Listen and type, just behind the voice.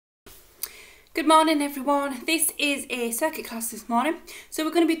Good morning everyone, this is a circuit class this morning. So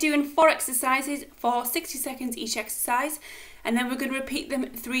we're going to be doing 4 exercises for 60 seconds each exercise, and then we're going to repeat them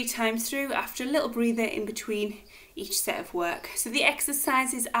 3 times through after a little breather in between each set of work. So the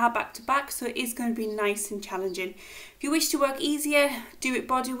exercises are back to back, so it is going to be nice and challenging. If you wish to work easier, do it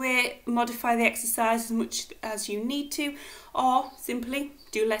body weight, modify the exercise as much as you need to, or simply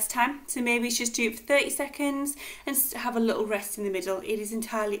do less time. So maybe just do it for 30 seconds and have a little rest in the middle. It is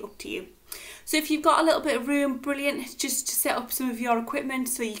entirely up to you. So if you've got a little bit of room, brilliant, just to set up some of your equipment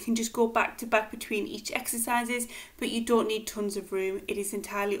so you can just go back to back between each exercises, but you don't need tons of room. It is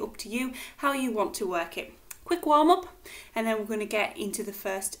entirely up to you how you want to work it. Quick warm up, and then we're going to get into the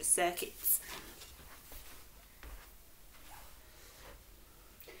first circuits.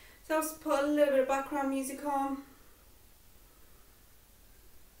 So I'll just put a little bit of background music on.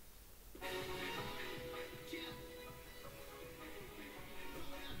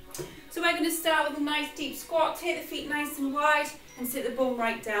 So we're going to start with a nice deep squat, take the feet nice and wide and sit the bum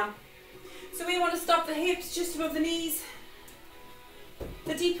right down. So we want to stop the hips just above the knees.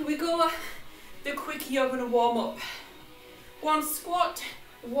 The deeper we go, the quicker you're going to warm up. 1 squat,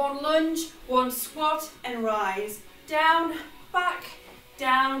 1 lunge, 1 squat and rise. Down, back,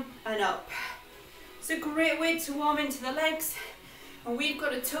 down and up. It's a great way to warm into the legs, and we've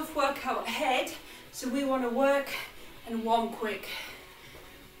got a tough workout ahead, so we want to work and warm quick.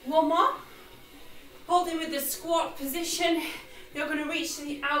 1 more. Holding with the squat position, you're going to reach to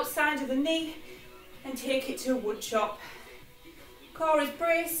the outside of the knee and take it to a wood chop. Core is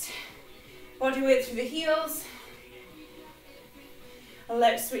braced, body weight through the heels, and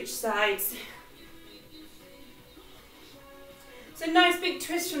let's switch sides. So nice big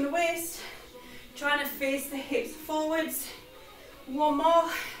twist from the waist, trying to face the hips forwards. 1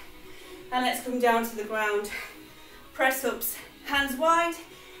 more, and let's come down to the ground. Press ups, hands wide,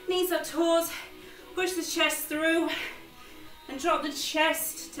 knees or toes, push the chest through and drop the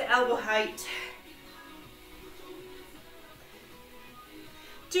chest to elbow height.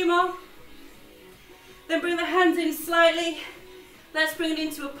 2 more. Then bring the hands in slightly. Let's bring it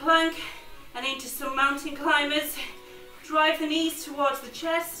into a plank and into some mountain climbers. Drive the knees towards the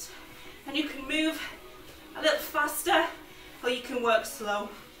chest, and you can move a little faster or you can work slow.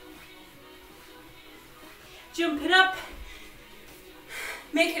 Jump it up.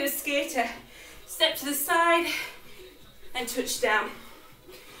 Make it a skater. Step to the side and touch down.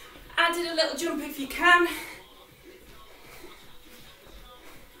 Added a little jump if you can.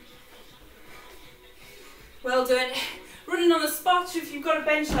 Well done. Running on the spot, if you've got a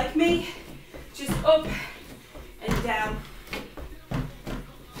bench like me, just up and down.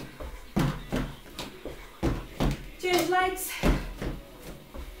 Change legs.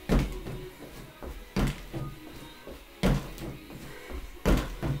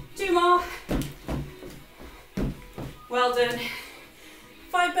 More. Well done.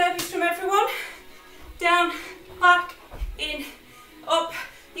 5 burpees from everyone. Down, back, in, up.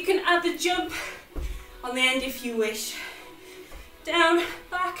 You can add the jump on the end if you wish. Down,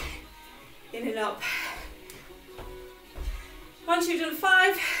 back, in and up. Once you've done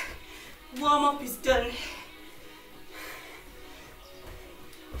 5, warm up is done.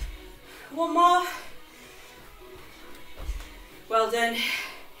 1 more. Well done.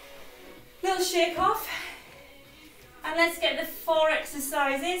 Little shake off, and let's get the 4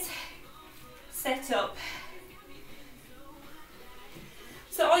 exercises set up.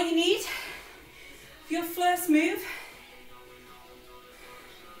 So all you need for your first move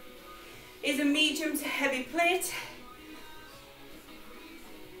is a medium to heavy plate.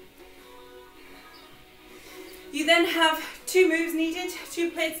 You then have 2 moves needed,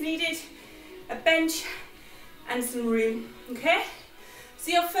 2 plates needed, a bench and some room, okay? So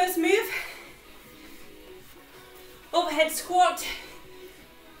your first move, overhead squat,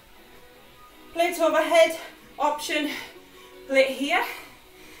 plate overhead, option, plate here.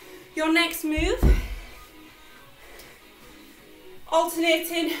 Your next move,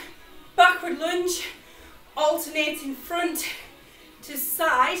 alternating backward lunge, alternating front to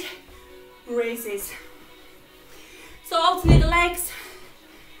side raises. So alternate the legs,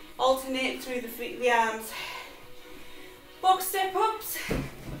 alternate through the arms. Box step ups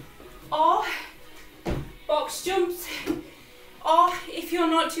or box jumps, or if you're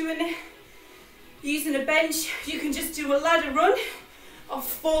not using a bench, you can just do a ladder run of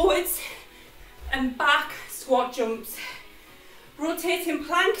forwards and back squat jumps. Rotating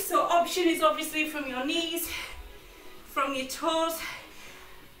plank, so option is obviously from your knees, from your toes.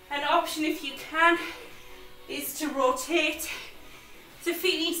 An option, if you can, is to rotate. So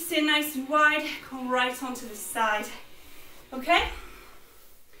feet need to stay nice and wide, come right onto the side. Okay?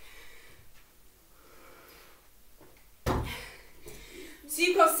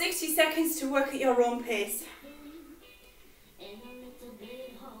 60 seconds to work at your own pace.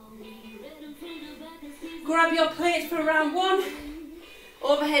 Grab your plate for round 1.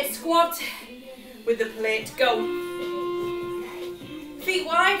 Overhead squat with the plate. Go. Feet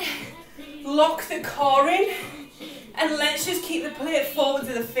wide. Lock the core in. And let's just keep the plate forward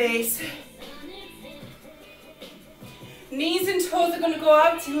to the face. Knees and toes are going to go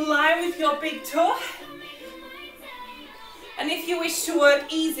out in line with your big toe. And if you wish to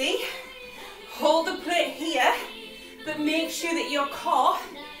work easy, hold the plate here, but make sure that your core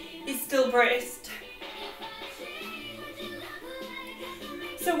is still braced.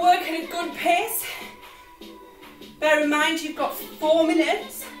 So work at a good pace. Bear in mind you've got 4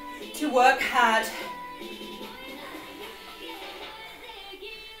 minutes to work hard.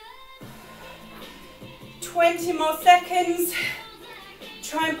 "20 more seconds.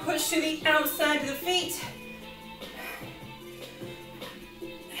 Try and push to the outside of the feet.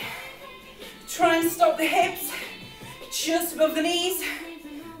 Try and stop the hips just above the knees.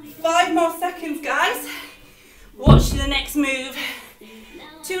 5 more seconds, guys. Watch the next move.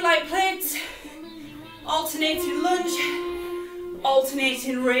 2 light plates, alternating lunge,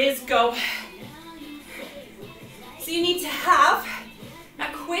 alternating raise, go. So you need to have a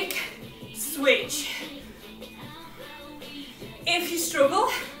quick switch. If you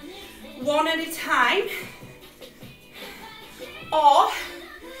struggle, 1 at a time, or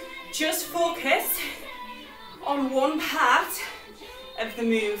just focus on one part of the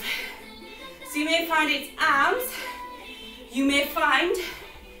move. So you may find it's arms, you may find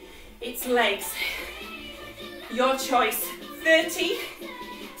it's legs. Your choice. 30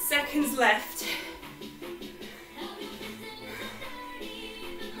 seconds left.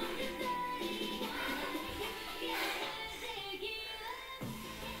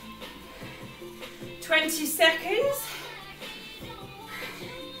 "20 seconds.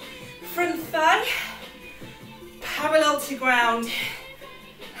 Front thigh parallel to ground.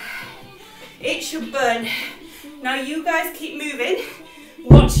 It should burn. Now you guys keep moving.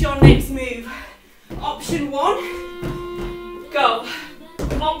 Watch your next move. Option 1, go.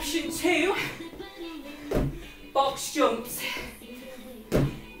 Option 2, box jumps.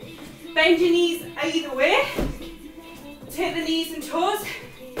 Bend your knees either way. Take the knees and toes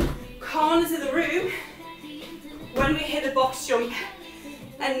corners of the room when we hit the box jump.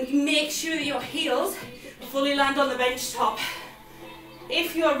 And make sure that your heels fully land on the bench top.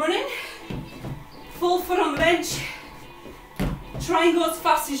 If you're running, full foot on the bench, try and go as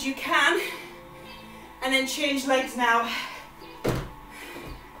fast as you can, and then change legs now.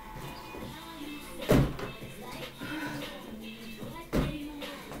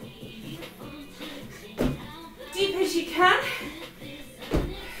 Deep as you can.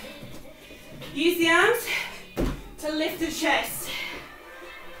 Use the arms to lift the chest.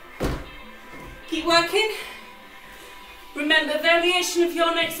 Keep working. Remember, variation of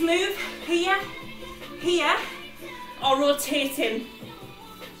your next move, here, here, or rotating.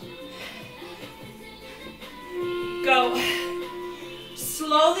 Go.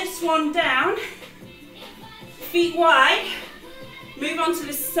 Slow this one down. Feet wide. Move onto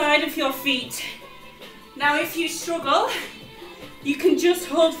the side of your feet. Now if you struggle, you can just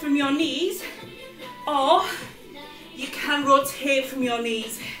hold from your knees, or you can rotate from your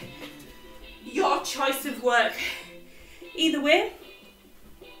knees. Your choice of work. Either way,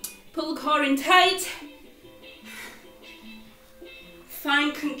 pull the core in tight.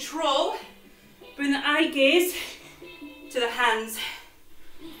 Find control. Bring the eye gaze to the hands.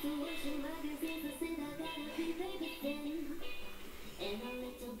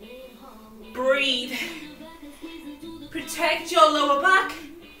 Breathe. Protect your lower back.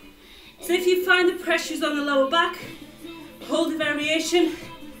 So if you find the pressures on the lower back, hold the variation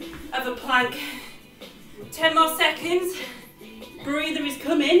of a plank. 10 more seconds. Breather is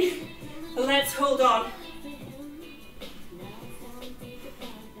coming. Let's hold on.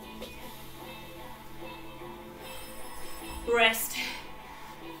 Rest.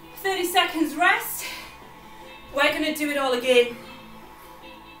 30 seconds rest. We're going to do it all again.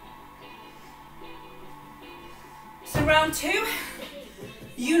 So round 2,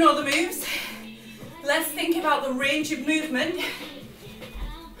 you know the moves. Let's think about the range of movement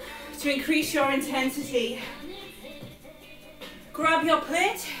to increase your intensity. Grab your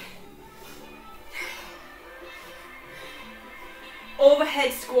plate.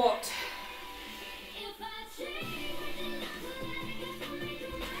 Overhead squat.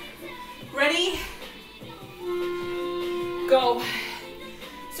 Ready? Go.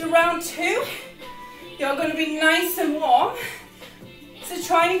 So round 2, you're going to be nice and warm. So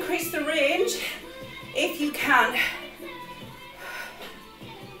try and increase the range if you can.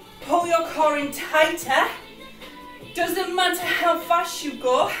 Pull your core in tighter. Doesn't matter how fast you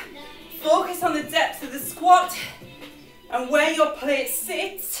go, focus on the depth of the squat and where your plate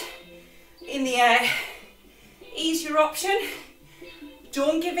sits in the air. Ease your option.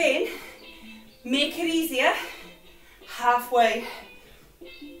 Don't give in. Make it easier. Halfway.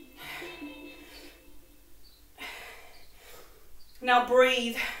 Now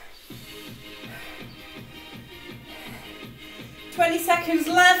breathe. 20 seconds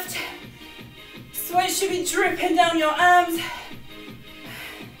left. Sweat should be dripping down your arms.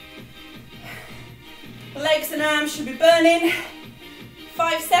 Legs and arms should be burning.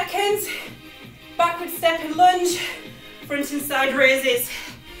 5 seconds. Backward step and lunge. Front and side raises.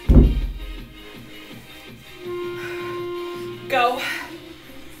 Go.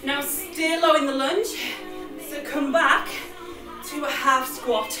 Now stay low in the lunge. So come back to a half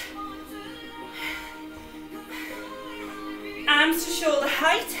squat. Arms to shoulder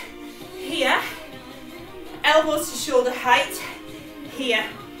height. Here. Elbows to shoulder height. Here.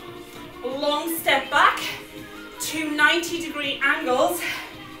 Long step back. 2 90-degree angles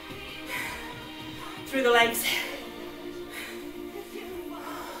through the legs.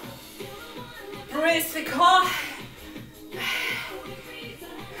 Brace the core.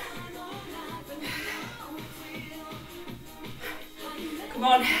 Come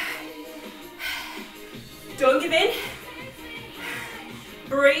on. Don't give in.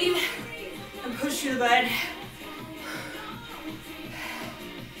 Breathe and push through the bed.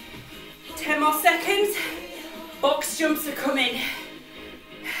 10 more seconds. Box jumps are coming.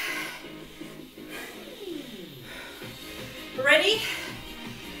 Ready?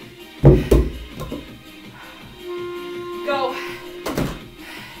 Go.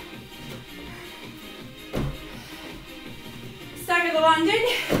 Stagger the landing.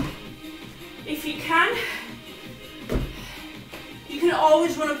 If you can. You can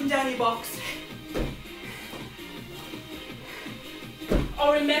always run up and down your box.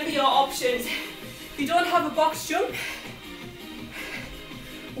 Or remember your options. If you don't have a box jump,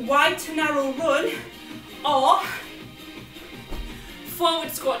 wide to narrow run, or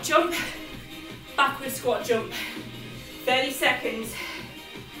forward squat jump, backward squat jump. 30 seconds.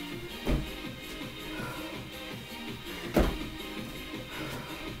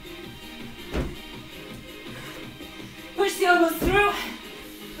 Push the elbows through,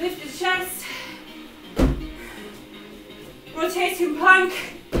 lift the chest, rotating plank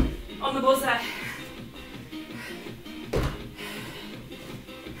on the buzzer.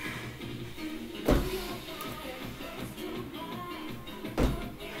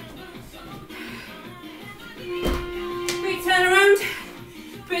 Big turn around,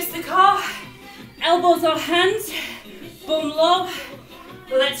 twist the core, elbows or hands, bum low,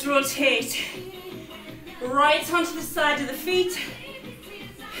 let's rotate. Right onto the side of the feet,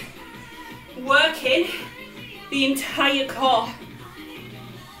 working the entire core.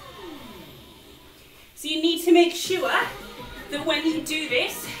 So you need to make sure that when you do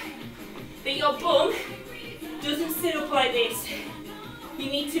this, that your bum doesn't sit up like this. You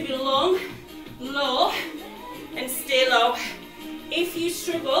need to be long, low, and stay low. If you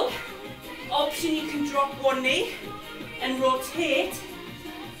struggle, option you can drop one knee and rotate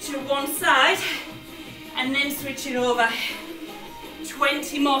to one side and then switch it over.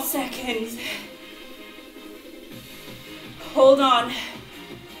 20 more seconds. Hold on.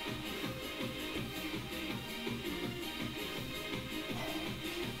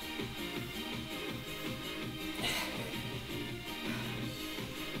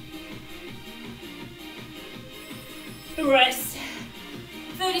 Rest.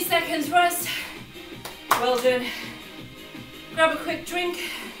 30 seconds rest. Well done. Grab a quick drink.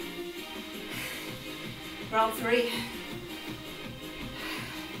 Round 3.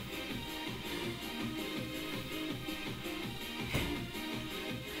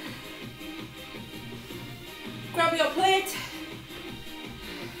 Grab your plate.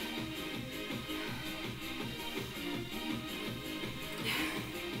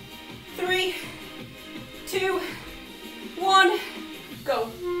 Three, 2, 1, go.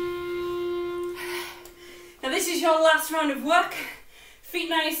 Now this is your last round of work. Feet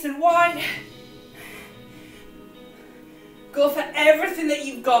nice and wide. Go for everything that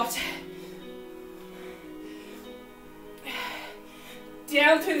you've got.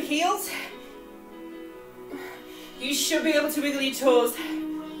 Down through the heels. You should be able to wiggle your toes.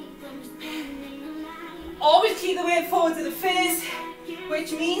 Always keep the weight forward to the face,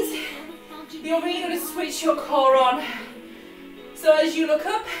 which means you're really going to switch your core on. So as you look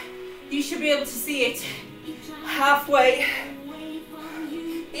up, you should be able to see it halfway.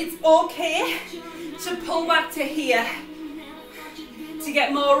 It's okay to pull back to here. to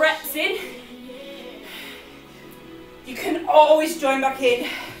get more reps in. You can always join back in.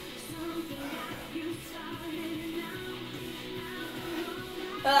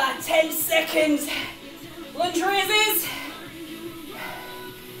 10 seconds. Lunge raises.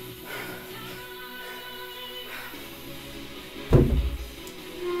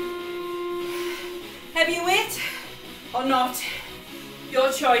 Heavy weight or not,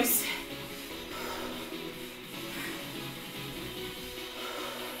 your choice.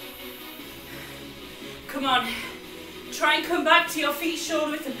 Come on, try and come back to your feet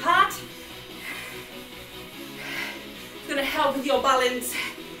shoulder width apart. It's going to help with your balance.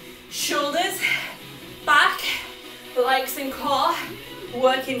 Shoulders, back, legs and core,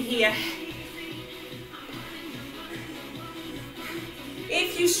 working here.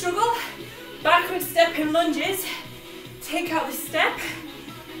 If you struggle, backward step in lunges, take out the step,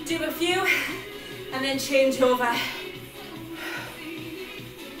 do a few, and then change over.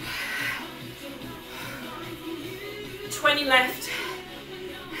 Left.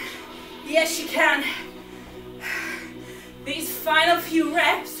 Yes, you can. These final few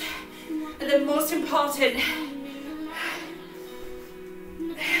reps are the most important.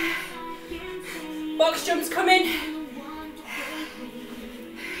 Box jumps coming.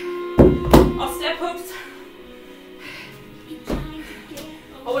 Or step ups.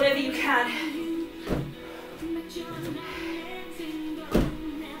 Or whatever you can.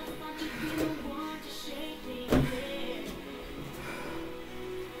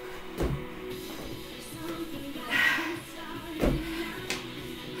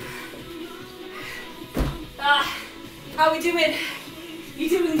 How are we doing? You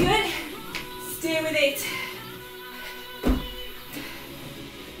doing good? Stay with it.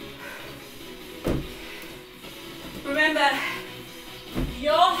 Remember,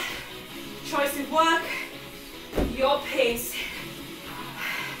 your choice of work, your pace.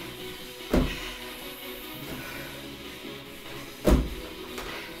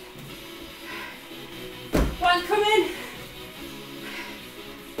 One coming.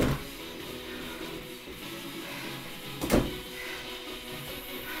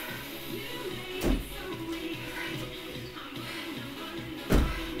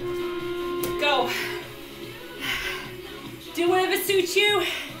 Do whatever suits you.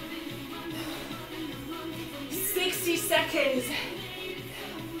 60 seconds.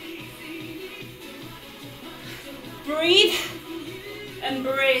 Breathe and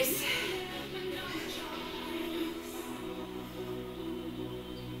brace.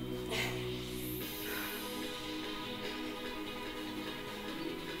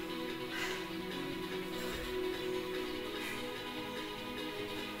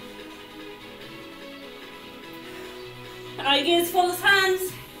 Eye gaze follows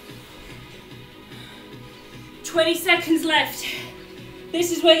hands. 20 seconds left.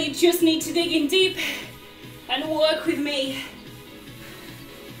 This is where you just need to dig in deep and work with me.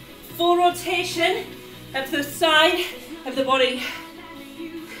 Full rotation of the side of the body.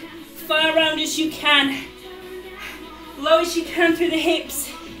 Far round as you can. Low as you can through the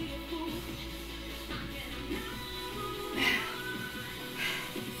hips.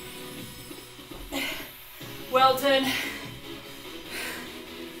 Well done.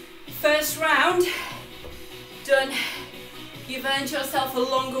 First round done. You've earned yourself a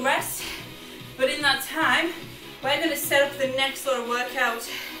longer rest, but in that time, we're going to set up the next sort of workout.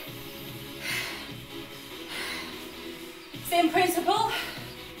 Same principle.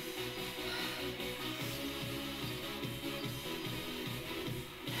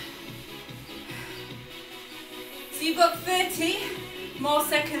 So you've got 30 more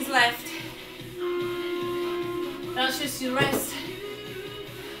seconds left. That's just your rest.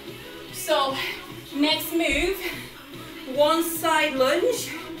 So, next move, one side lunge,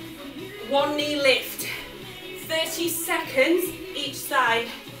 one knee lift. 30 seconds each side.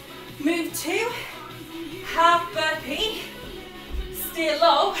 Move 2, half burpee, stay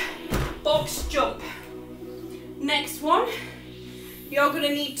low, box jump. Next one, you're going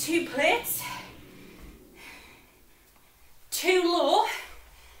to need 2 plates, 2 low,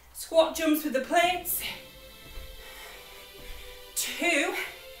 squat jumps with the plates, 2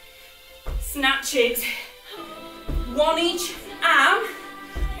 snatches, 1 each arm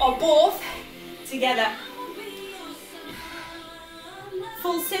or both together.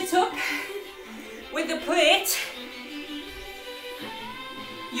 Full sit up with the plate.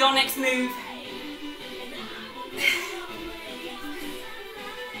 Your next move.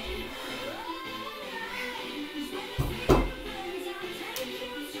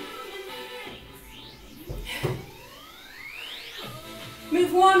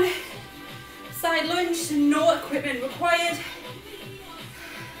 Move 1, side lunge, no equipment required.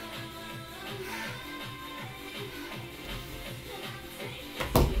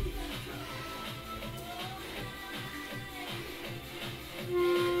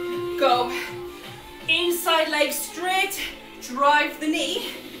 Go. Inside leg straight, drive the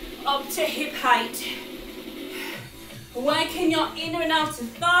knee up to hip height. Working your inner and outer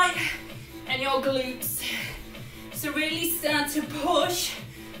thigh and your glutes. So really start to push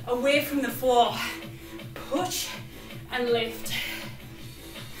away from the floor. Push and lift.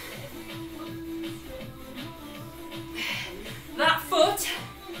 That foot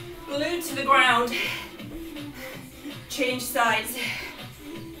glued to the ground. Change sides.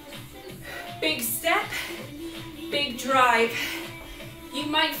 Big step, big drive. You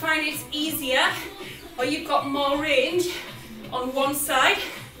might find it's easier or you've got more range on one side.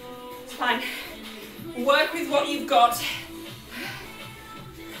 It's fine. Work with what you've got.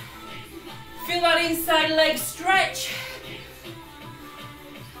 Feel that inside leg stretch.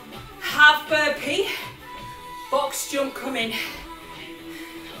 Half burpee, box jump coming.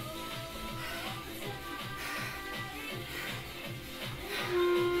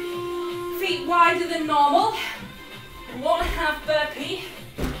 Feet wider than normal. 1/2 burpee,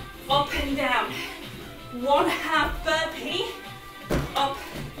 up and down. 1/2 burpee, up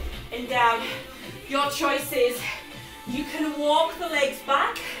and down. Your choice is, you can walk the legs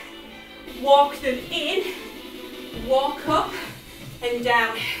back, walk them in, walk up and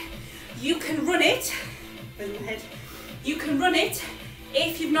down. You can run it, you can run it.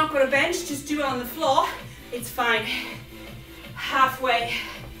 If you've not got a bench, just do it on the floor, it's fine. Halfway.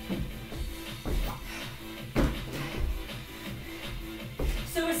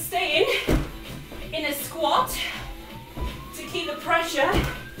 So we're staying in a squat to keep the pressure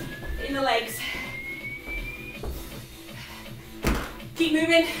in the legs. Keep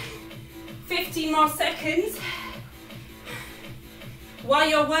moving, 15 more seconds. While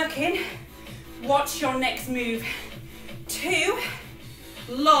you're working, watch your next move. 2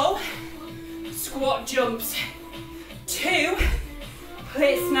 low squat jumps. 2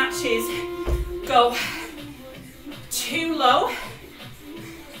 plate snatches. Go. 2 low,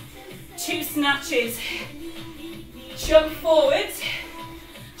 2 snatches. Jump forwards,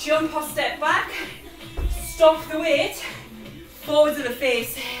 jump or step back, stop the weight, forwards of the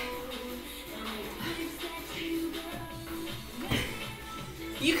face.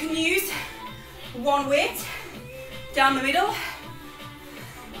 You can use one weight down the middle.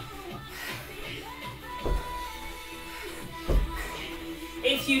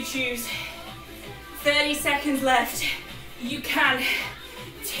 If you choose. 30 seconds left. You can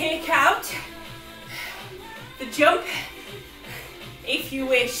take out the jump if you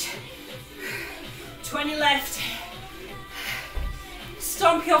wish. 20 left.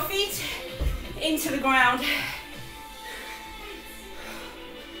 Stomp your feet into the ground.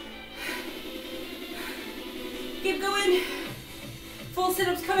 Keep going. Full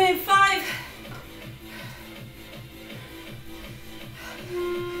sit-ups coming in 5.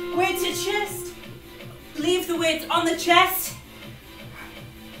 Weight to chest. Leave the weight on the chest.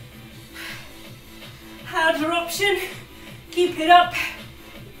 Harder option. Keep it up.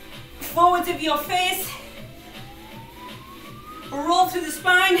 Forwards of your face. Roll through the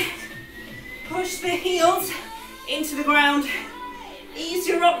spine. Push the heels into the ground. Ease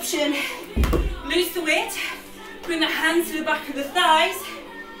your option. Loose the weight. Bring the hands to the back of the thighs.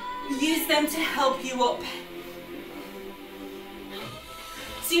 Use them to help you up.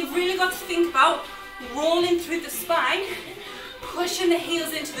 So you've really got to think about rolling through the spine, pushing the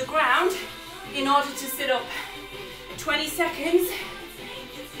heels into the ground in order to sit up. 20 seconds.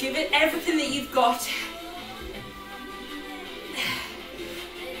 Give it everything that you've got.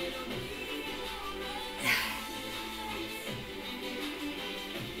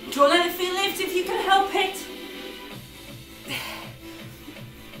 Don't let the feet lift if you can help it.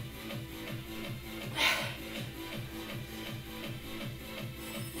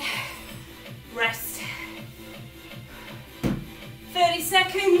 Rest. 30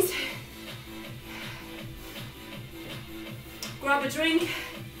 seconds. Grab a drink.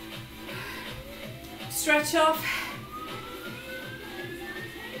 Stretch off.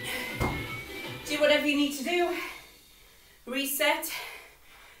 Do whatever you need to do. Reset.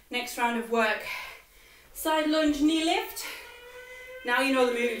 Next round of work. Side lunge, knee lift. Now you know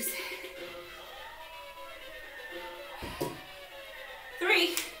the moves.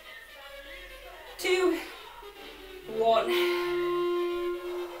 3, 2, 1.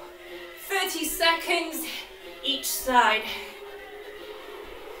 30 seconds each side.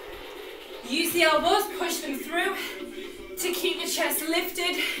 Use the elbows, push them through to keep the chest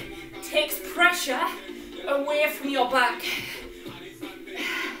lifted. Takes pressure away from your back.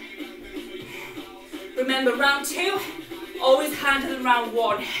 Remember, round 2, always harder than round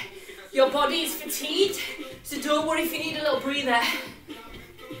 1. Your body is fatigued, so don't worry if you need a little breather.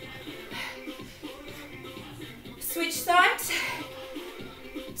 Switch sides.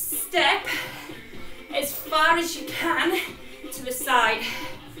 Step as far as you can to the side.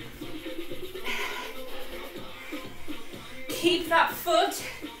 Keep that foot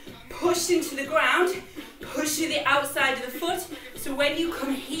pushed into the ground. Push to the outside of the foot. So when you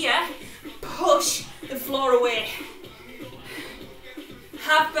come here, push the floor away.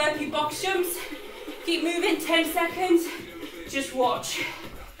 Half burpee box jumps. Keep moving, 10 seconds. Just watch.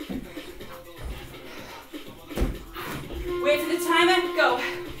 Wait for the timer, go.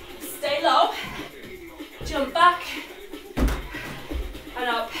 Stay low. Jump back. And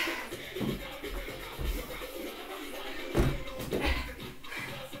up.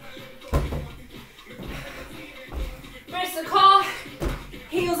 Brace the core.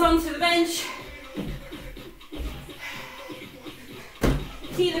 Heels onto the bench.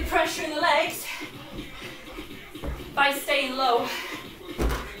 Keep the pressure in the legs by staying low.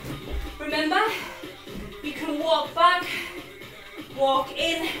 Remember, you can walk back, walk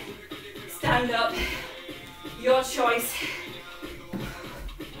in, stand up. Your choice.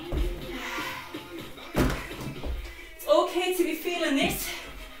 It's okay to be feeling this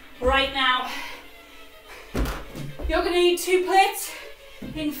right now. You're going to need 2 plates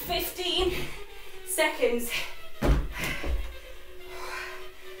in 15 seconds.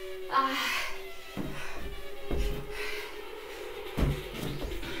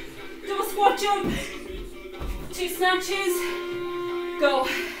 Double squat jump, 2 snatches, go.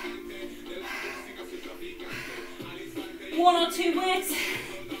 1 or 2 weights.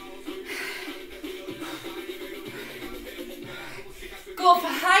 Go for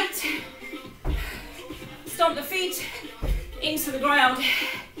height. Stomp the feet into the ground.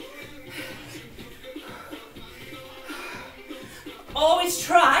 Always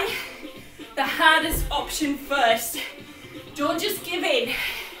try the hardest option first. Don't just give in.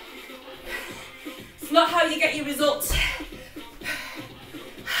 It's not how you get your results.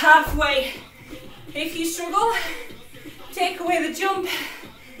 Halfway. If you struggle, take away the jump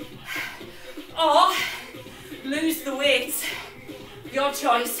or lose the weights. Your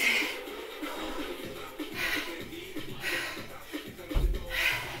choice.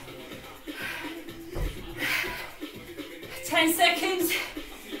 Ten seconds.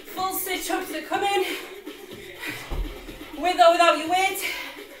 Full sit-ups that come in. With or without your weight.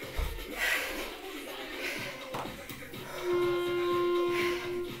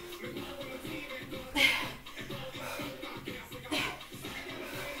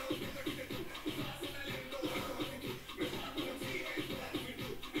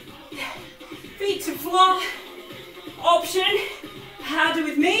 Feet to floor. Option. Harder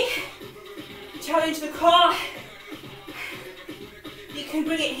with me. Challenge the core. You can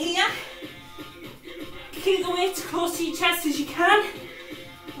bring it here. Keep the weight as close to your chest as you can.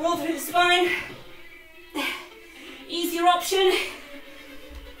 Roll through the spine. Easier option.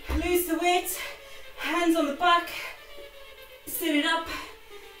 Lose the weight. Hands on the back. Sit it up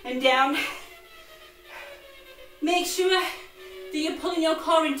and down. Make sure that you're pulling your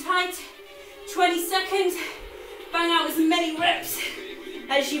core in tight. 20 seconds. Bang out as many reps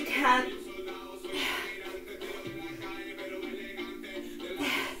as you can.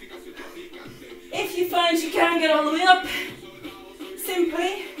 If you find you can't get all the way up,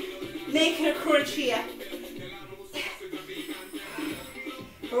 simply make it a crunch here.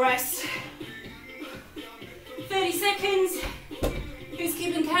 Rest. 30 seconds. Who's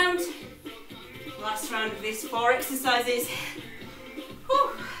keeping count? Last round of these 4 exercises.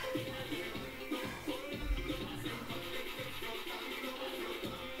 Whew.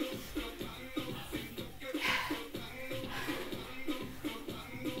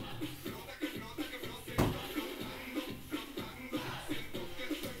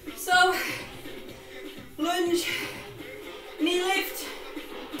 So, lunge, knee lift,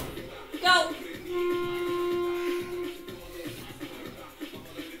 go.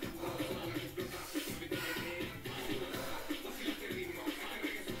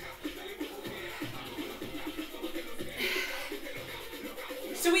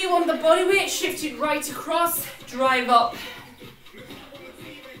 So we want the body weight shifted right across, drive up.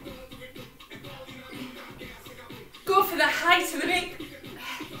 Go for the height of the big.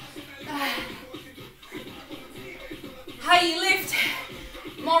 High you lift,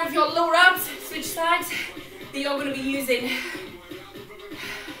 more of your lower abs, switch sides, that you're going to be using.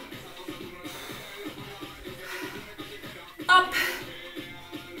 Up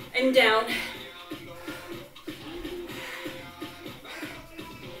and down.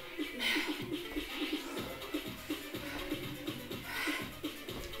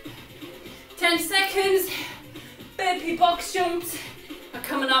 Ten seconds, burpee box jumps are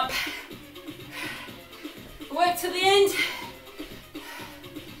coming up. Work to the end.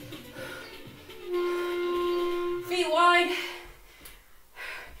 Feet wide.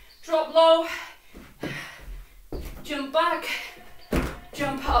 Drop low. Jump back.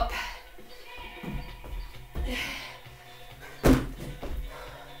 Jump up.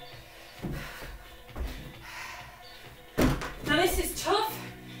 Now this is tough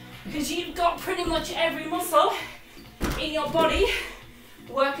because you've got pretty much every muscle in your body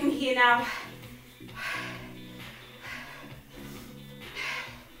working here now.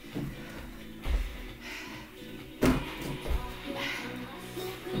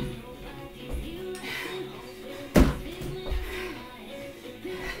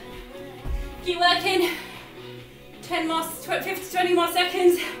 Keep working. 10 more, 50, 20 more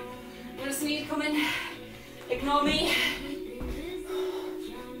seconds. I just need to come in. Ignore me.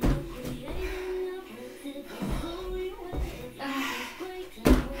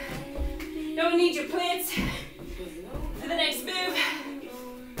 Don't need your plates for the next move.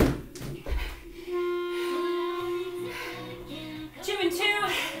 Two and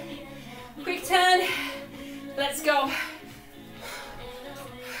two. Quick turn. Let's go.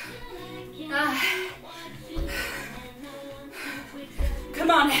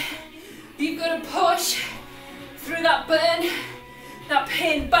 Come on. You've got to push through that burn, that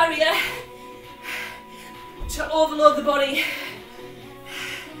pain barrier to overload the body.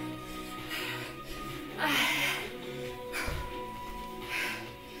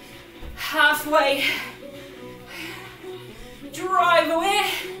 Halfway. Drive away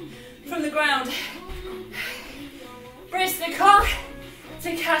from the ground. Brace the core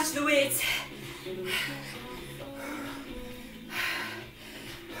to catch the weight.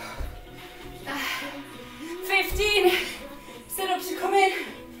 Uh, 15 sit-ups to come in.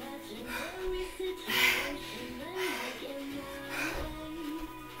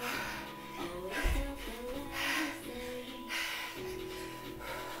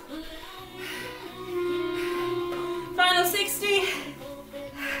 Final 60.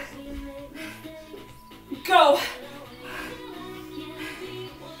 Go.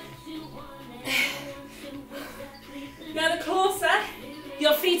 Now the closer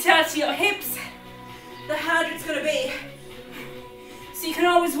your feet are to your hips, the harder it's going to be. So you can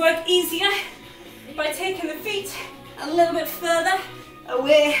always work easier by taking the feet a little bit further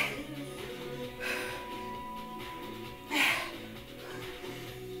away.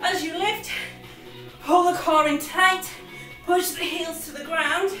 As you lift, pull the core in tight, push the heels to the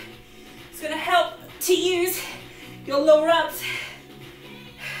ground. It's going to help to use your lower abs.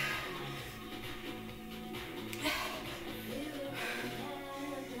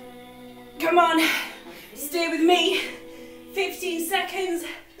 Come on, stay with me. 15 seconds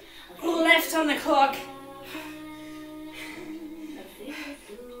left on the clock.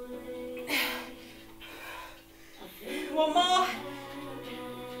 One more.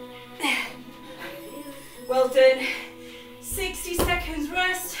 Well done. 60 seconds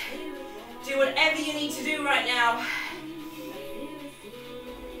rest. Do whatever you need to do right now.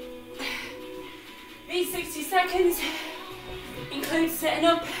 These 60 seconds include setting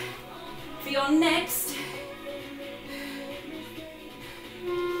up for your next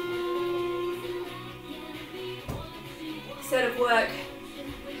set of work.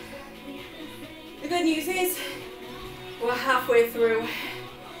 The good news is we're halfway through.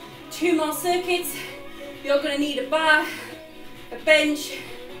 2 more circuits. You're going to need a bar, a bench,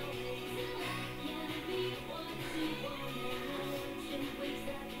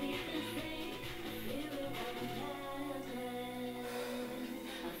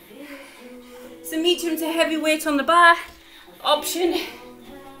 some medium to heavy weight on the bar. Option,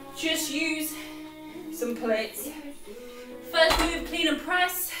 just use some plates. First move, clean and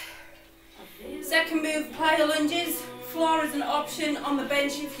press. Second move, plyo lunges. Floor is an option on the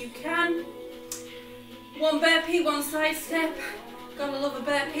bench if you can. 1 burpee, 1 side step. Gotta love a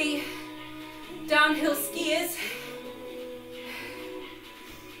burpee. Downhill skiers.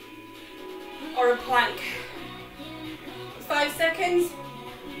 Or a plank. 5 seconds.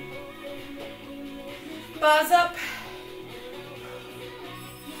 Bars up.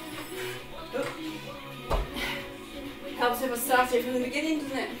 Oop. Helps if I start it from the beginning,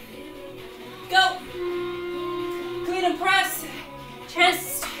 doesn't it? Go. Clean and press.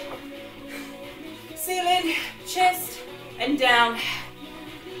 Chest. Ceiling. Chest. And down.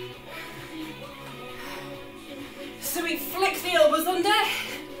 So we flick the elbows under.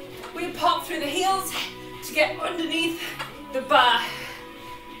 We pop through the heels to get underneath the bar.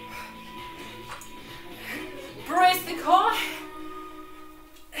 Brace the core.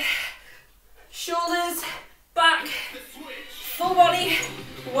 Shoulders, back, full body,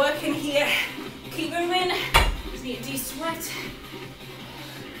 working here. Keep moving. Just need a de-sweat.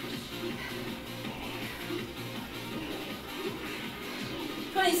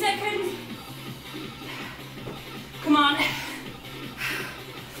 Seconds. Come on.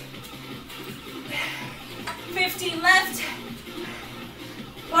 15 left.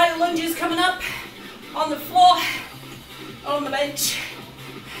 Plyo lunges coming up on the floor or on the bench.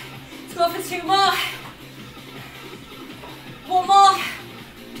 Let's go for 2 more. 1 more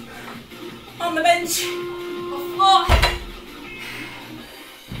on the bench or floor.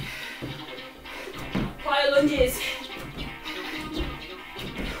 Plyo lunges.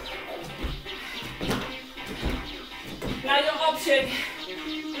 Now your option,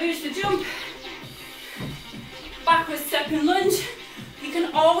 lose the jump, backwards step and lunge. You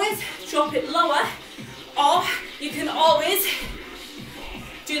can always drop it lower, or you can always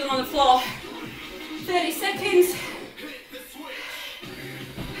do them on the floor. 30 seconds.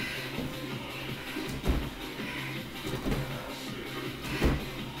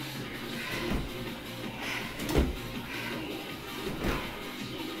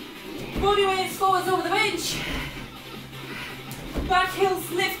 Body weights forwards over the bench. Back heels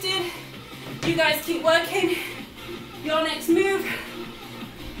lifted. You guys keep working. Your next move.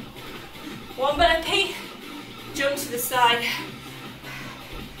 1 burpee, jump to the side.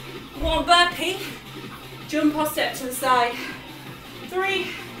 1 burpee, jump or step to the side.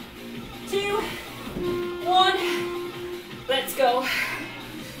 3, 2, 1. Let's go.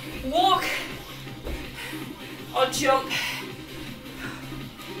 Walk or jump.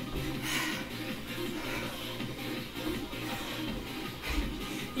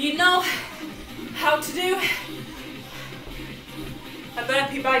 You know how to do a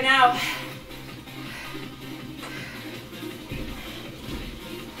burpee by now.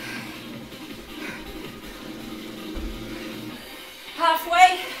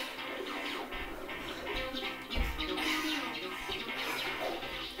 Halfway.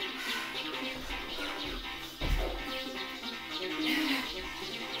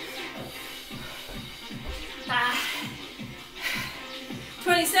 Ah.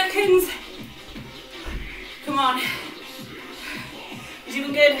 20 seconds. Come on. You're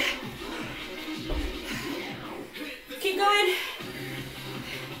doing good. Keep going.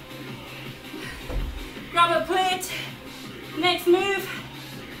 Grab a plate. Next move.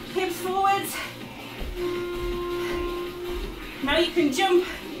 Hips forwards. Now you can jump.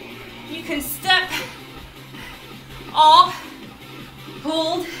 You can step. Or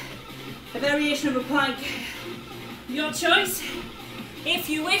hold a variation of a plank. Your choice. If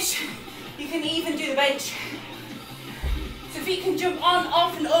you wish, you can even do the bench. So if you can jump on,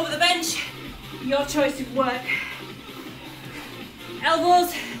 off and over the bench, your choice of work.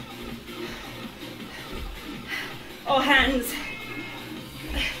 Elbows or hands.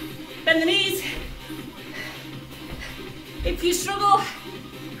 Bend the knees. If you struggle,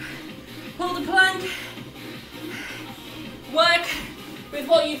 hold the plank. Work with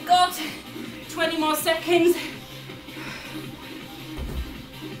what you've got. 20 more seconds.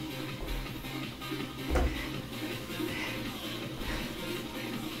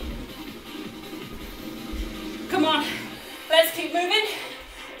 Come on, let's keep moving.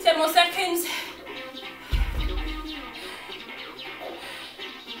 10 more seconds.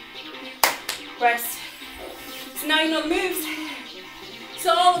 Rest. So now you know the moves.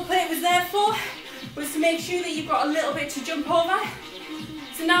 So all the plate was there for was to make sure that you've got a little bit to jump over.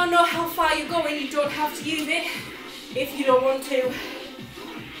 So now know how far you're going. You don't have to use it if you don't want to.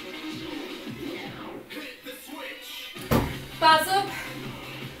 Bars up.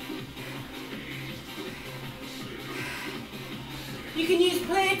 You can use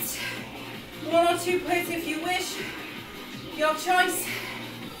plates, 1 or 2 plates if you wish, your choice.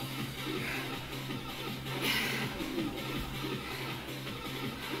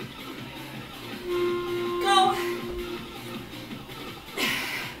 Go.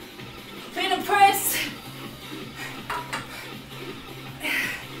 Clean and press.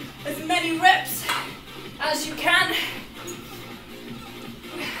 As many reps as you can.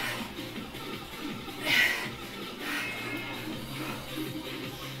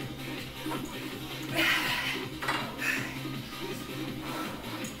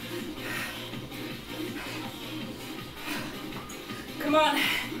 Come on,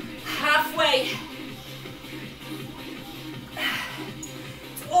 halfway.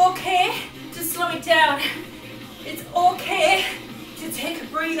 It's okay to slow it down. It's okay to take a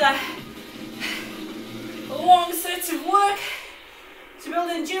breather. Long sets of work to build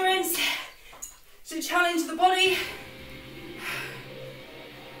endurance, to challenge the body.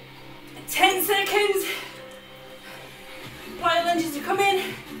 10 seconds. Plyo lunges to come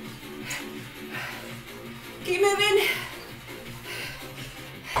in. Keep Keep moving.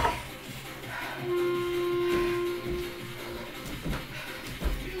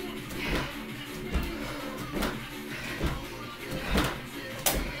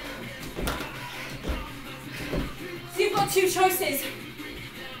 So you've got two choices.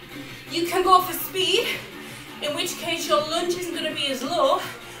 You can go for speed, in which case your lunge isn't going to be as low,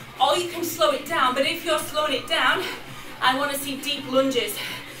 or you can slow it down. But if you're slowing it down, I want to see deep lunges.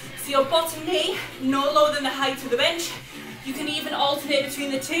 So your bottom knee no lower than the height of the bench. You can even alternate between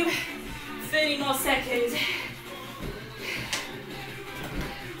the two. 30 more seconds.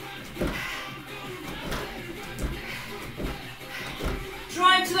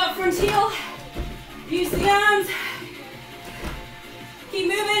 Drive to that front heel. Use the arms. Keep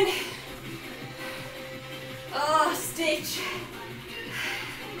moving. Oh, stitch.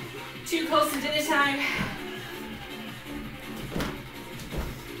 Too close to dinner time.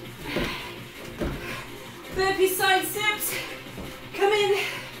 Burpee side steps. Come in.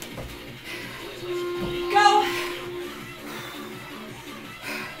 Go.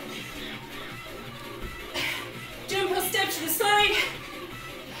 Jump or step to the side.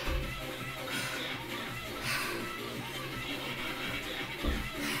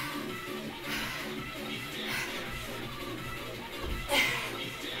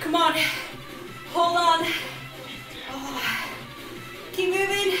 Come on. Hold on. Oh. Keep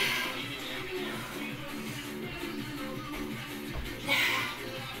moving.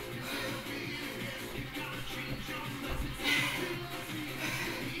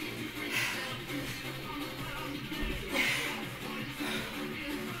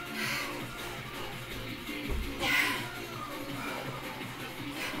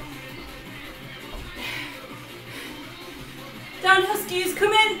 Down huskies,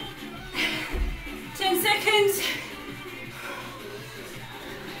 come in. 10 seconds.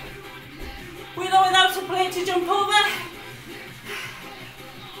 With or without a plate to jump over.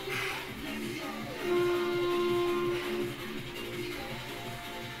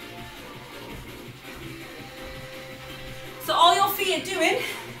 So all your feet are doing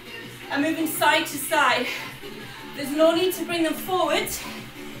are moving side to side. There's no need to bring them forward.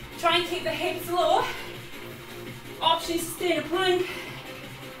 Try and keep the hips low. Option is to stay in a plank,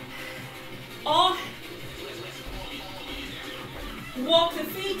 or walk the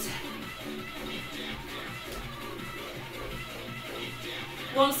feet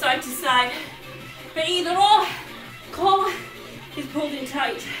one side to side, but either or, core is pulled in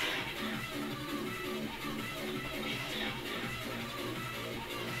tight.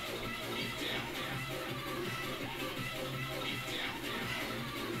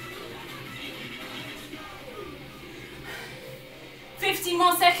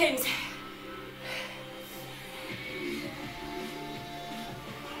 More seconds.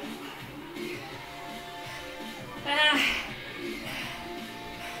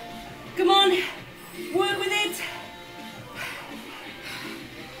 Come on, work with it.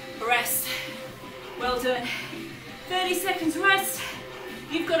 Rest. Well done. 30 seconds rest.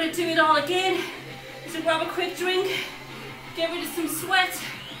 You've got to do it all again. So grab a quick drink, get rid of some sweat.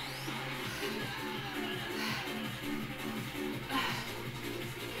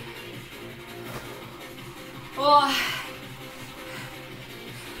 Oh.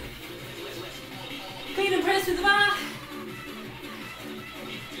 Clean and press with the bar.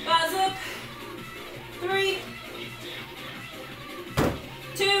 Bars up. 3,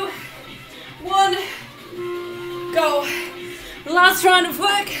 2, 1. Go. Last round of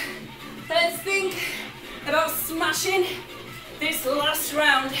work. Let's think about smashing this last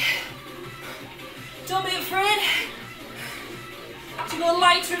round. Don't be afraid to go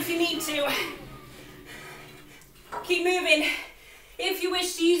lighter if you need to. Keep moving. If you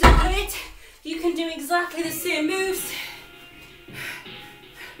wish to use a plate, you can do exactly the same moves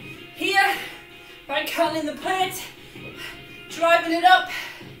here by curling the plate, driving it up.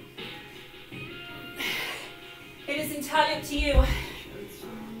 It is entirely up to you.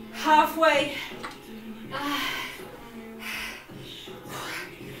 Halfway.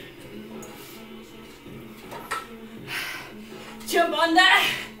 Jump under.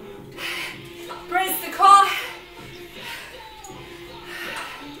 Brace the core.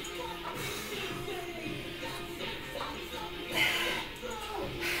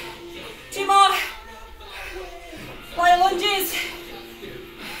 Two more. Plyo lunges.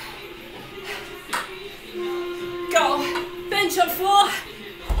 Go. Bench on floor.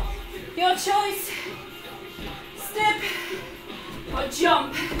 Your choice. Step or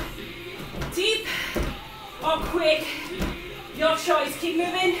jump. Deep or quick. Your choice. Keep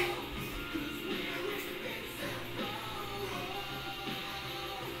moving.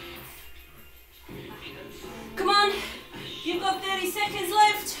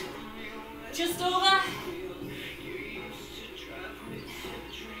 just over.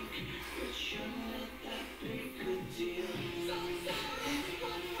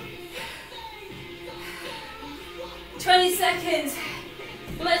 Seconds.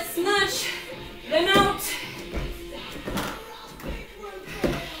 Let's snatch them out.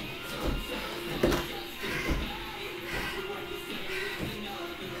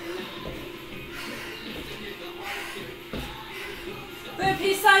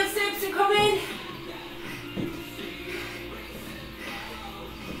 Burpee side steps are coming.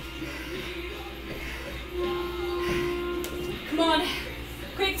 Come on,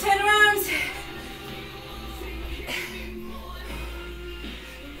 quick turnarounds.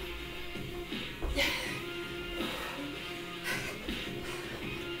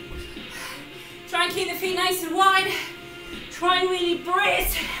 Try and keep the feet nice and wide. Try and really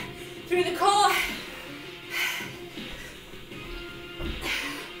brace through the core.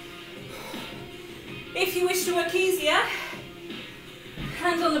 If you wish to work easier,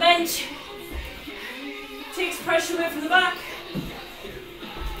 hands on the bench. Takes pressure away from the back.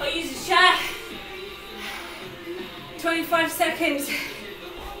 Or use a chair. 25 seconds.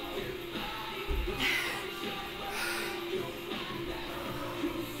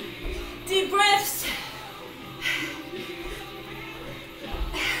 Deep breaths.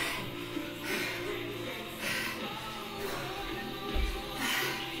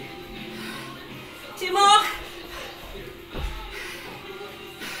 Two more.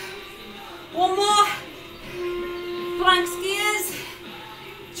 One more. Plank skiers.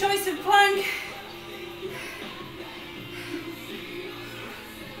 Choice of plank.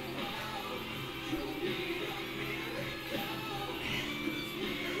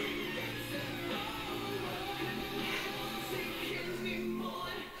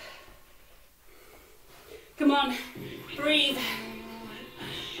 Come on, breathe.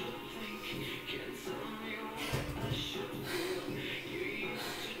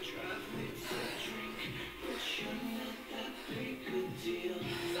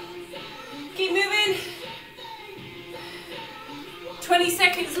 Keep moving. 20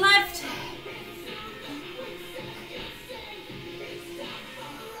 seconds left.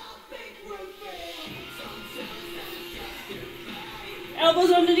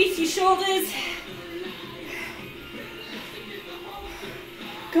 Elbows underneath your shoulders.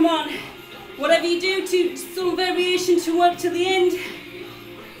 Come on, whatever you do, to some variation to work to the end.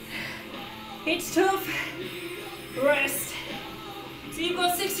 It's tough. Rest. So you've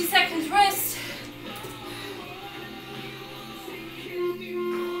got 60 seconds rest.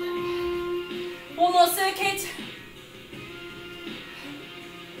 One more circuit.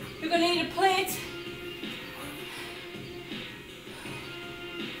 You're going to need a plate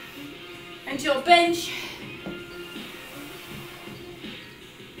and your bench.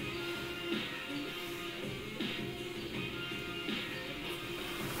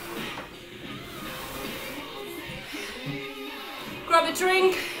 Grab a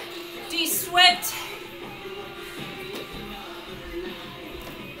drink, de-sweat.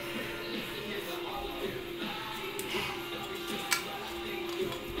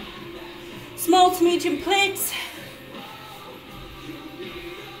 Small to medium plates.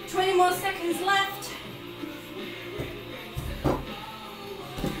 20 more seconds left.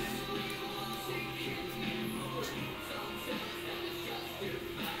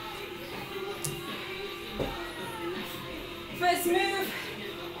 First move,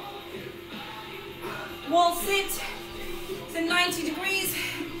 wall sit, so 90 degrees,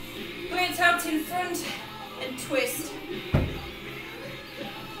 plates out in front and twist.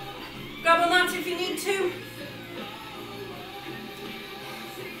 Grab a mat if you need to.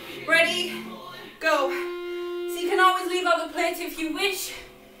 Ready, go. So you can always leave out the plate if you wish.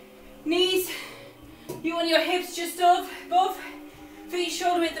 Knees, you want your hips just above, feet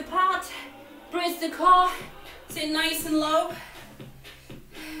shoulder width apart, brace the core. Sit nice and low.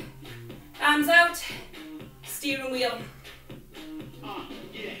 Arms out. Steering wheel.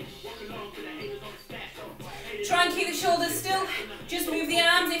 Try and keep the shoulders still. Just move the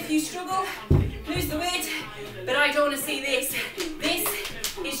arms if you struggle. Lose the weight. But I don't want to see this. This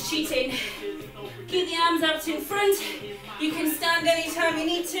is cheating. Keep the arms out in front. You can stand anytime you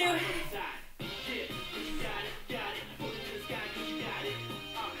need to.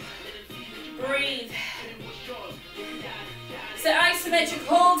 Breathe. So isometric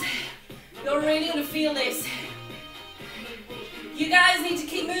hold, you're really going to feel this. You guys need to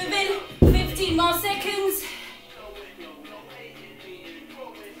keep moving, 15 more seconds.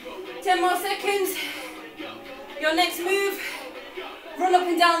 10 more seconds. Your next move, run up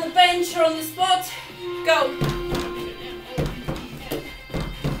and down the bench or on the spot, go.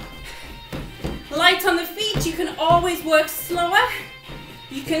 Light on the feet, you can always work slower.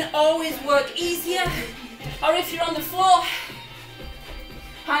 You can always work easier. Or if you're on the floor,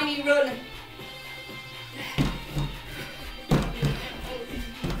 high knee run.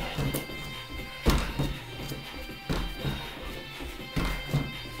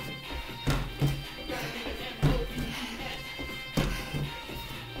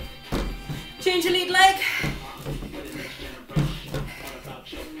 Change your lead leg.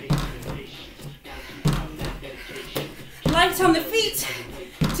 Light on the feet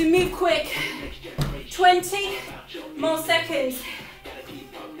to move quick. 20 more seconds.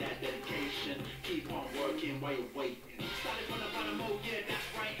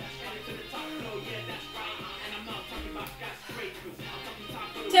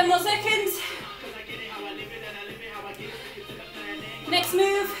 Ten more seconds. Next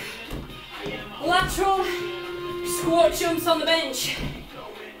move. Lateral squat jumps on the bench.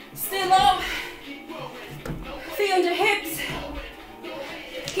 Stay low. Feet under hips.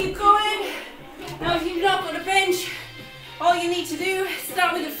 Keep going. Now if you've not got a bench, all you need to do is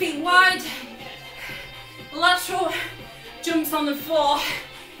start with the feet wide. Lateral jumps on the floor.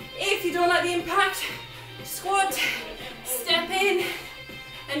 If you don't like the impact, squat, step in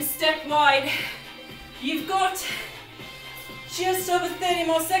and step wide. You've got just over 30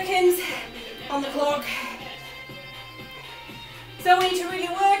 more seconds on the clock. So we need to really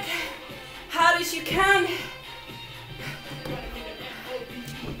work hard as you can.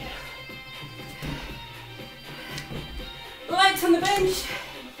 Light on the bench.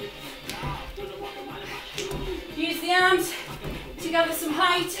 Use the arms to gather some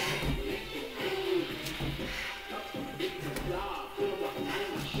height.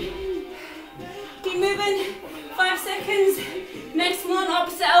 Keep moving. 5 seconds. Next one,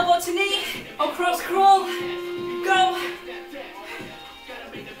 opposite elbow to knee or cross crawl. Go.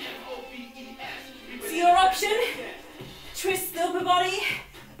 So your option, twist the upper body,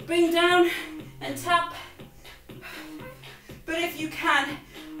 bring down and tap. But if you can,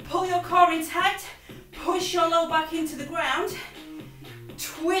 pull your core in tight, push your low back into the ground,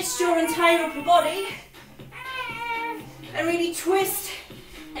 twist your entire upper body, and really twist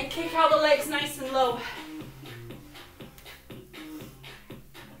and kick out the legs nice and low.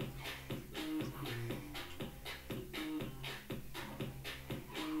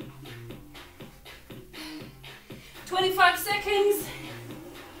 "25 seconds.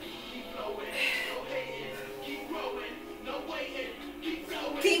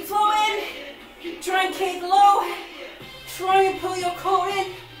 Keep flowing. Try and kick low. Try and pull your core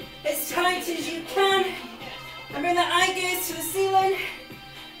in as tight as you can. And bring that eye gaze to the ceiling.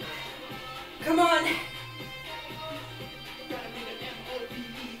 Come on.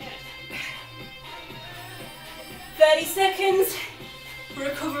 "30 seconds.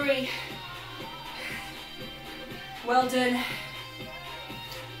 Recovery." Well done.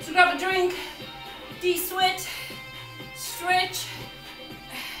 So grab a drink, de-sweat, stretch,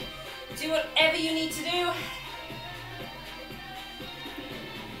 do whatever you need to do.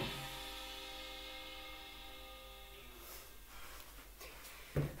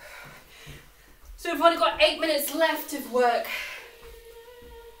 So we've only got 8 minutes left of work.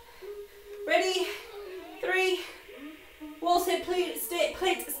 Ready? 3, wall sit plate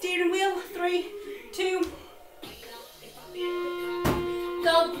steering wheel, 3, 2,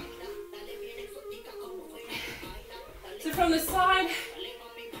 go. So from the side,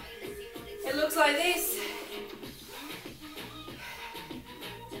 it looks like this.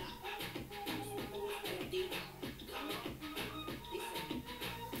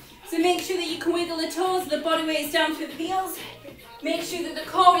 So make sure that you can wiggle the toes, the body weight is down through the heels. Make sure that the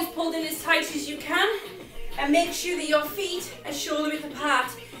core is pulled in as tight as you can. And make sure that your feet are shoulder width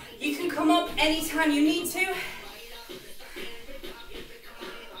apart. You can come up anytime you need to.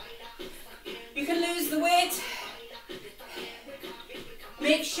 You can lose the weight.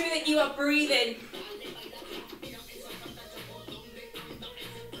 Make sure that you are breathing.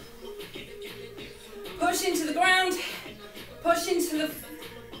 Push into the ground. Push into the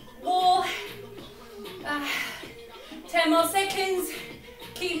wall. 10 more seconds.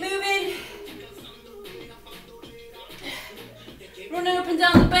 Keep moving. Running up and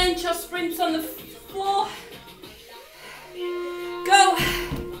down the bench or sprints on the floor. Go.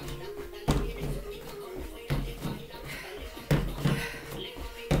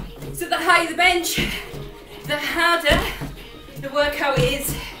 So the higher the bench, the harder the workout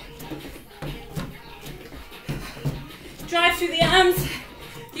is. Drive through the arms.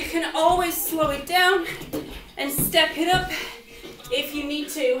 You can always slow it down and step it up if you need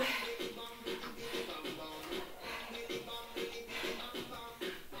to.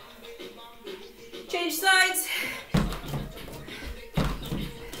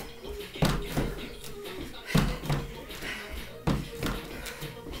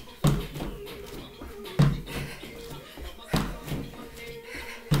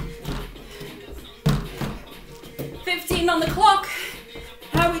 on the clock.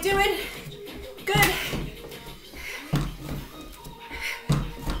 How are we doing? Good.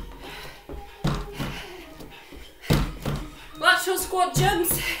 Lateral squat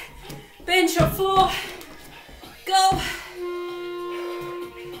jumps, bench or floor, go.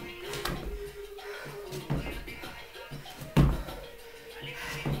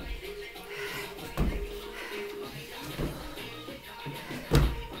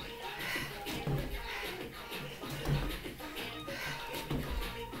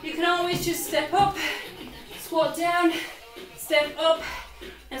 You can always just step up, squat down, step up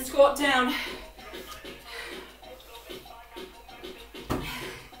and squat down.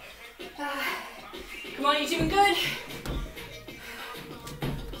 Come on, you're doing good.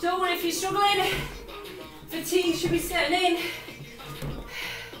 Don't worry if you're struggling. Fatigue should be setting in.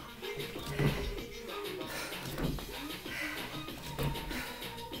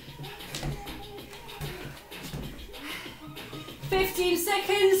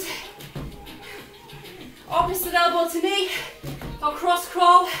 Seconds. Opposite elbow to knee or cross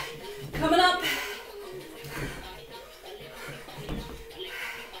crawl coming up.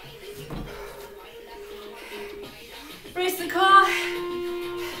 Brace the core.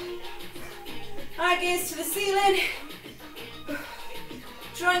 Eye gaze to the ceiling.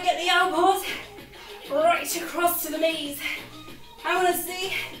 Try and get the elbows right across to the knees. I want to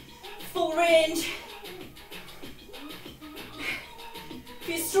see full range. If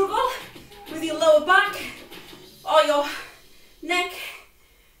you struggle with your lower back or your neck,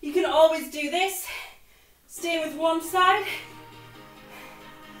 you can always do this. Stay with one side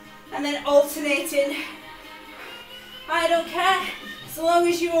and then alternating. I don't care, so long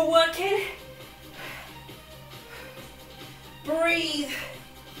as you are working. Breathe.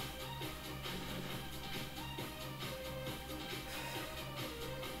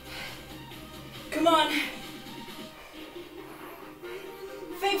 Come on.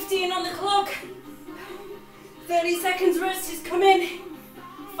 15 on the clock. 30 seconds rest is coming.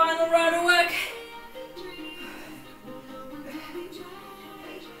 Final round of work.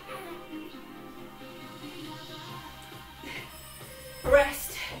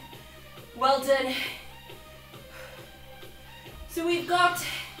 Rest. Well done. So we've got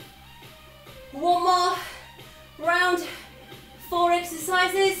one more round, 4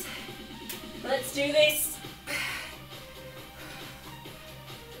 exercises. Let's do this.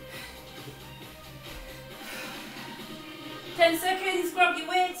 10 seconds, grab your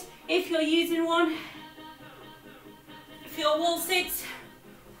weight if you're using one. If your wall sits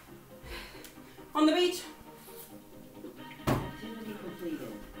on the beach.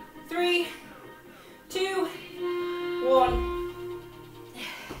 3, 2, 1.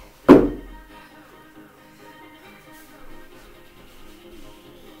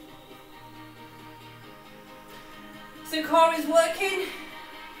 So core is working,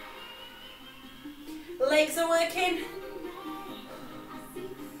 legs are working.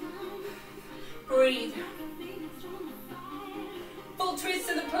 Breathe. Full twist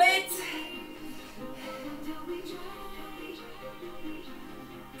to the plate.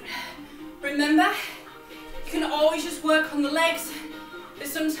 Remember, you can always just work on the legs, but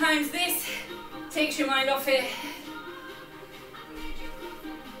sometimes this takes your mind off it.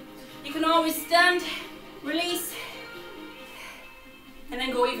 You can always stand, release, and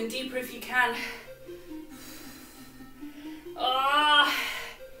then go even deeper if you can. Ah.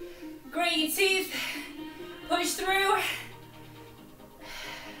 Grate your teeth, push through.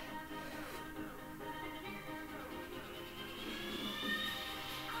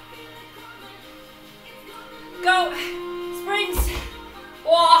 Go, sprints,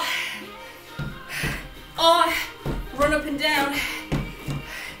 or run up and down.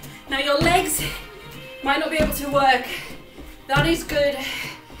 Now your legs might not be able to work. That is good.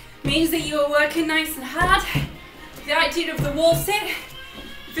 Means that you are working nice and hard. The idea of the wall sit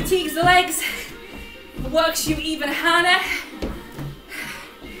fatigues the legs, works you even harder.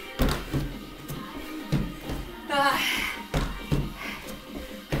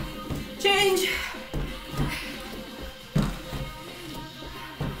 Change.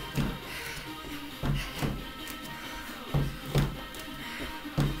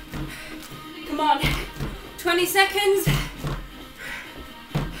 Come on, 20 seconds.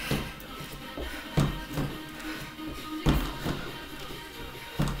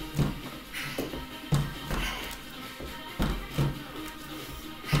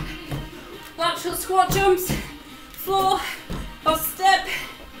 Lateral squat jumps, floor or step,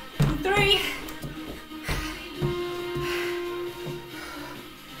 3, 2,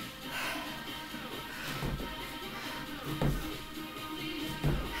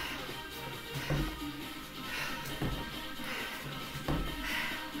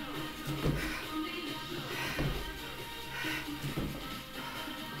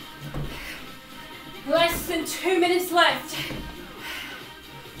 than 2 minutes left.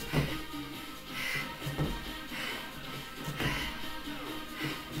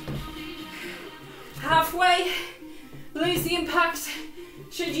 Halfway, lose the impact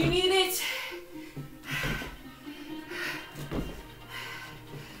should you need it.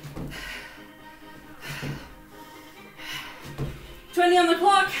 On the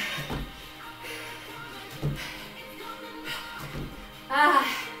clock.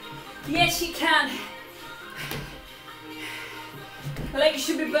 Yes you can. Legs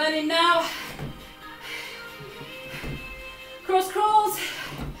should be burning now. Cross crawls.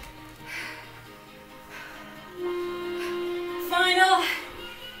 Final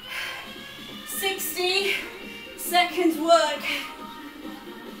 60 seconds work.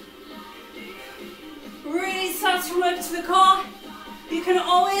 Really start to work to the core. You can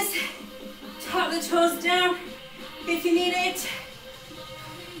always tuck the toes down if you need it.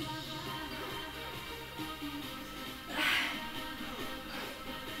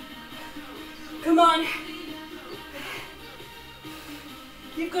 Come on.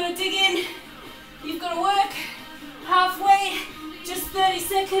 You've got to dig in. You've got to work. Halfway, just 30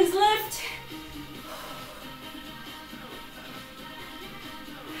 seconds left.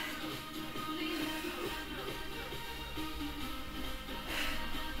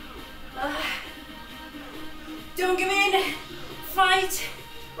 Don't give in. Fight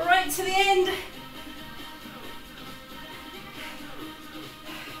right to the end.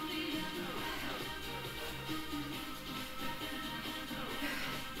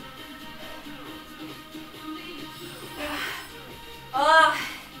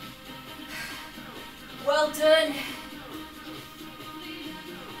 Well done.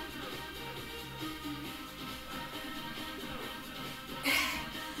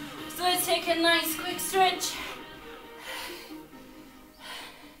 So let's take a nice quick stretch.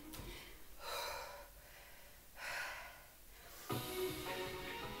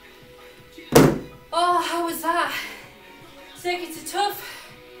 Oh, how was that? Circuits are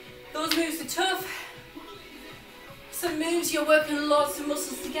tough. Those moves are tough. Some moves you're working lots of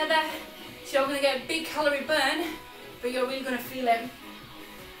muscles together, so you're going to get a big calorie burn, but you're really going to feel it.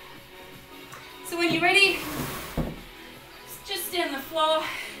 So when you're ready, just stay on the floor,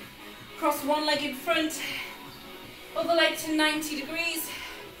 cross one leg in front, other leg to 90 degrees,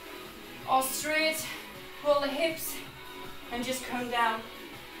 or straight, roll the hips, and just come down.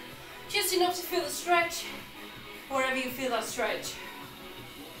 Just enough to feel the stretch, wherever you feel that stretch.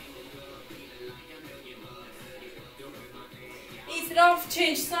 Ease it off,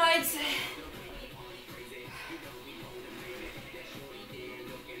 change sides.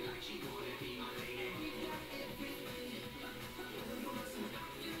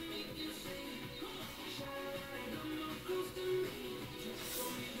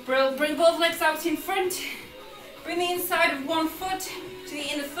 Bring both legs out in front. Bring the inside of one foot to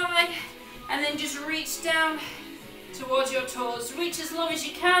the inner thigh, and then just reach down towards your toes. Reach as low as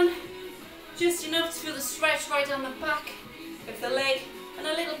you can, just enough to feel the stretch right down the back of the leg, and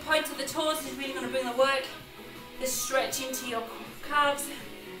a little point of the toes is really going to bring the work, the stretch into your calves.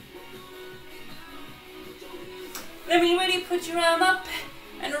 Then when you're ready, put your arm up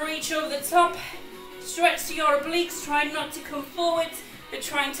and reach over the top. Stretch to your obliques, try not to come forward, but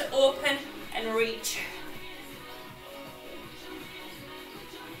trying to open and reach.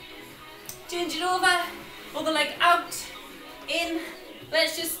 Change it over, other leg out, in.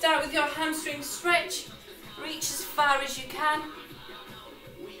 Let's just start with your hamstring stretch. Reach as far as you can.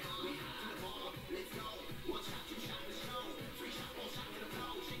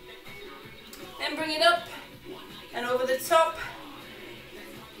 Then bring it up and over the top.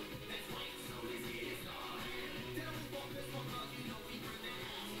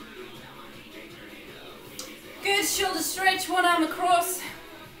 Good, shoulder stretch, one arm across.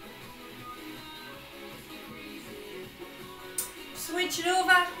 Switch it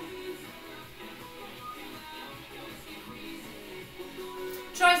over.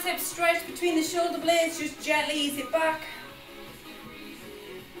 Tricep stretch between the shoulder blades, just gently ease it back.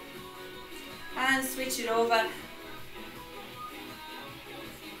 And switch it over.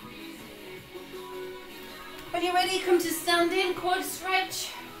 When you're ready, come to standing, quad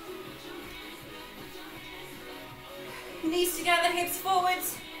stretch. Knees together, hips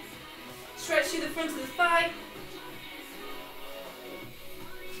forwards. Stretch through the front of the thigh.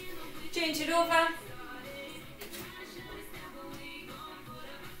 Change it over.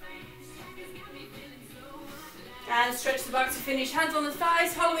 And stretch the back to finish. Hands on the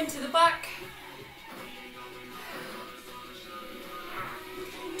thighs, hollow into the back.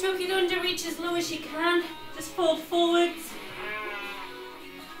 Tuck it under, reach as low as you can. Just fold forwards.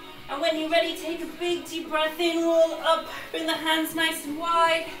 And when you're ready, take a big deep breath in, roll up, bring the hands nice and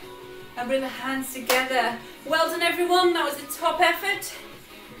wide, and bring the hands together. Well done everyone, that was a top effort.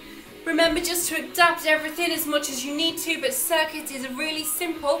 Remember just to adapt everything as much as you need to, but circuit is a really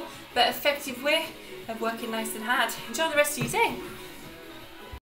simple but effective way of working nice and hard. Enjoy the rest of your day.